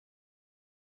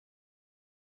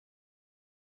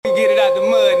We get it out the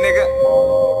mud,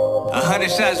 nigga.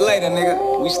 100 shots later,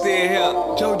 nigga. We still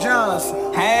here. Joe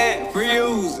Johnson. Had free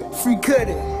Uzi. Free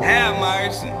Cutty. Have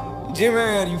mercy.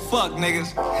 Jimmy, you fuck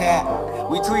niggas.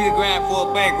 We tweeted grand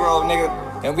for a bankroll,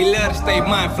 nigga. And we love to stay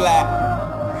mind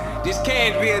fly. This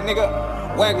Cashville,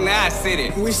 nigga. Working the our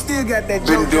city. We still got that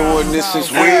Joe Been doing this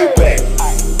since way back.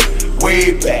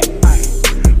 Way back.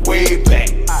 Way back.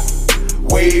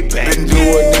 Way back. Been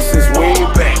doing this since way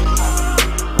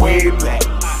back. Way back.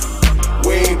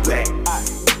 Way back,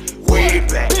 way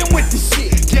back. Been with the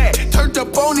shit, yeah. Turned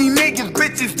up on these niggas,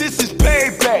 bitches, this is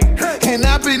payback. And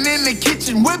I've been in the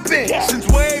kitchen whipping since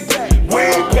way back.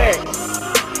 Way back,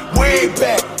 way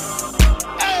back.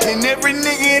 And every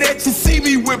nigga that you see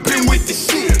me whipping with the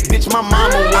shit. Bitch, my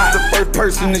mama was the first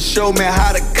person to show me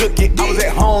how to cook it. I was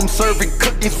at home serving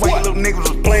cookies while little niggas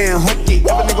was playing hooky. If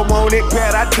a nigga want it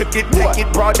bad, I took it, take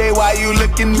it. Broad day while you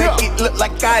looking, make it look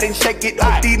like I didn't shake it.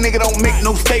 Hope these niggas don't make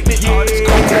no statement. All this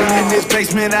content in this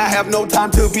basement, I have no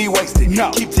time to be wasted.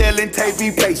 Keep telling Tay,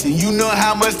 be patient. You know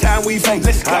how much time we face.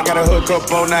 I got a hook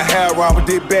up on the hair round with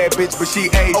this bad bitch, but she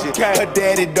Asian. Her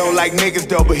daddy don't like niggas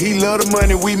though, but he love the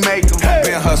money we make them.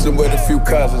 Been hustling with a few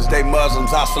cousins, they Muslims,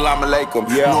 assalamu alaikum.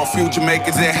 Know a few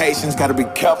Jamaicans and Haitians, gotta be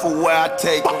careful where I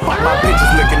take them. My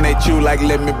bitches looking at you like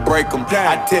let me break them.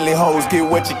 I tell these hoes get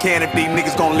what you can if these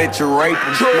niggas gon' let you rape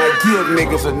them. Might give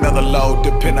niggas another load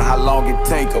depending how long it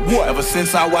take them. Ever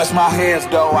since I wash my hands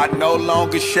though, I no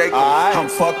longer shake them. I'm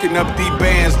fucking up these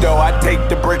bands though, I take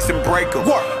the bricks and break them.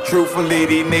 Truthfully,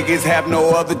 these niggas have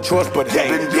no other choice, but they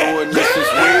been doing this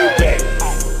since way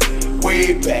back.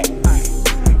 Way back.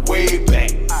 Way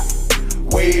back.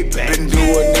 Way back. Been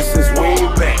doing this since way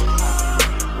back.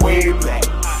 Way back.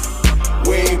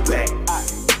 Way back.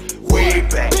 Way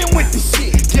back. Been with the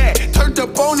shit, yeah. Turned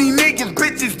up on these niggas,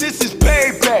 bitches, this is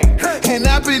payback. And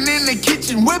I've been in the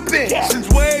kitchen whipping since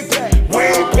way back.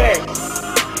 Way back.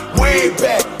 Way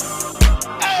back.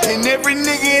 And every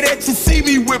nigga that you see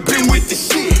me whipping with the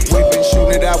shit. We been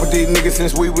shooting it out with these niggas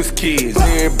since we was kids.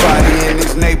 Everybody in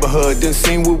this neighborhood done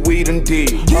seen what we done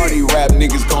did. All these rap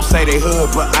niggas gon' say they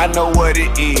hood, but I know what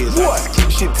it is. I just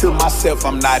keep shit to myself,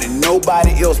 I'm not in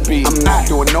nobody else bid. I'm not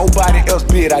doing nobody else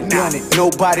bid, I done it.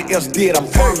 Nobody else did, I'm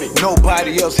firming.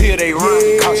 Nobody else here, they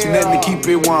run. Caution nothing to keep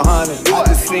it 100. I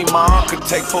just seen my uncle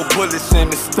take 4 bullets in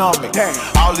the stomach.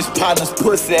 All his partners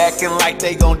pussy acting like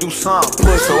they gon' do something.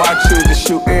 So I choose to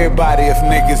shoot everybody if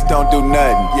niggas don't do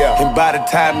nothing. And by the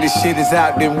time this shit is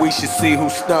out, then we should see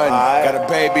who's stunning. Got a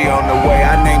baby on the way,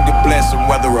 I named it Blessing,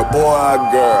 whether a boy or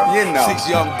a girl. 6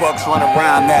 young bucks run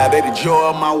around now, they the joy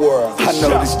of my world. I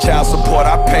know this child support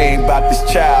I paid about this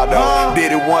child, though.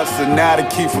 Did it once and now to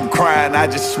keep from crying, I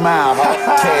just smile,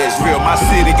 Cashville, my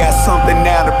city got something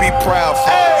now to be proud for.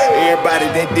 Everybody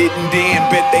that didn't then,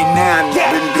 bet they now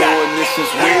been doing this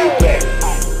since way back.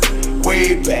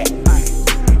 Way back.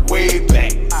 Way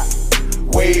back.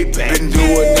 Way back. Been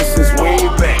doing this since way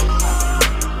back.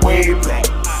 Way back.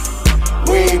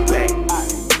 Way back.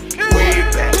 Way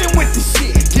back. Been with the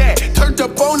shit, yeah. Turned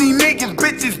up on these niggas,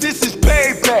 bitches, this is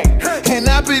payback. And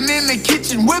I've been in the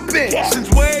kitchen whipping since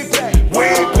way back.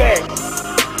 Way back.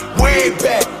 Way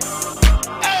back.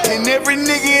 And every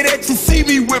nigga that you see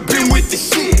me whipping with the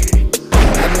shit.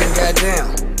 I mean,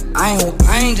 goddamn,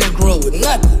 I ain't just grow with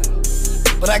nothing.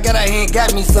 But I got out here and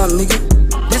got me something, nigga.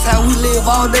 This how we live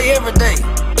all day, every day.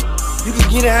 You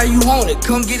can get it how you want it.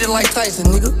 Come get it like Tyson,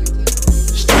 nigga.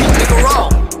 Street nigga raw.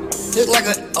 Just like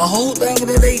a whole thing of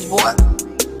that age, boy.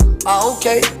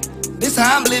 Okay. This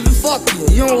how I'm living, fuck you.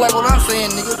 You don't like what I'm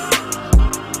saying, nigga.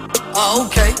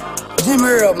 Okay. Jimmy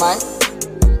Earl, man.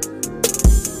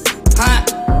 Huh?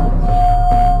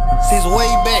 Since way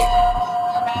back.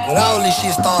 When all this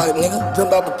shit started, nigga.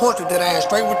 Jumped out the porch with that ass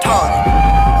straight retarded.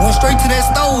 Went straight to that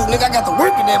stove, nigga. I got to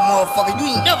work in that motherfucker.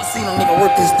 You ain't never seen a nigga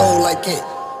work this stove like that.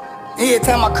 Every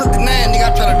time I cook the 9,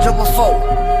 nigga, I try to jump a 4.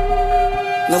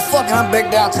 Now fuck it, I'm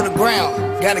back down to the ground.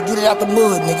 Gotta get it out the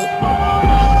mud, nigga.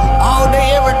 All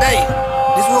day, every day.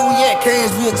 This where we at,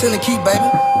 Cashville, Tennessee, baby.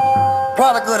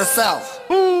 Product of the South.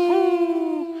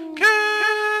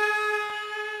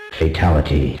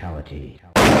 Fatality.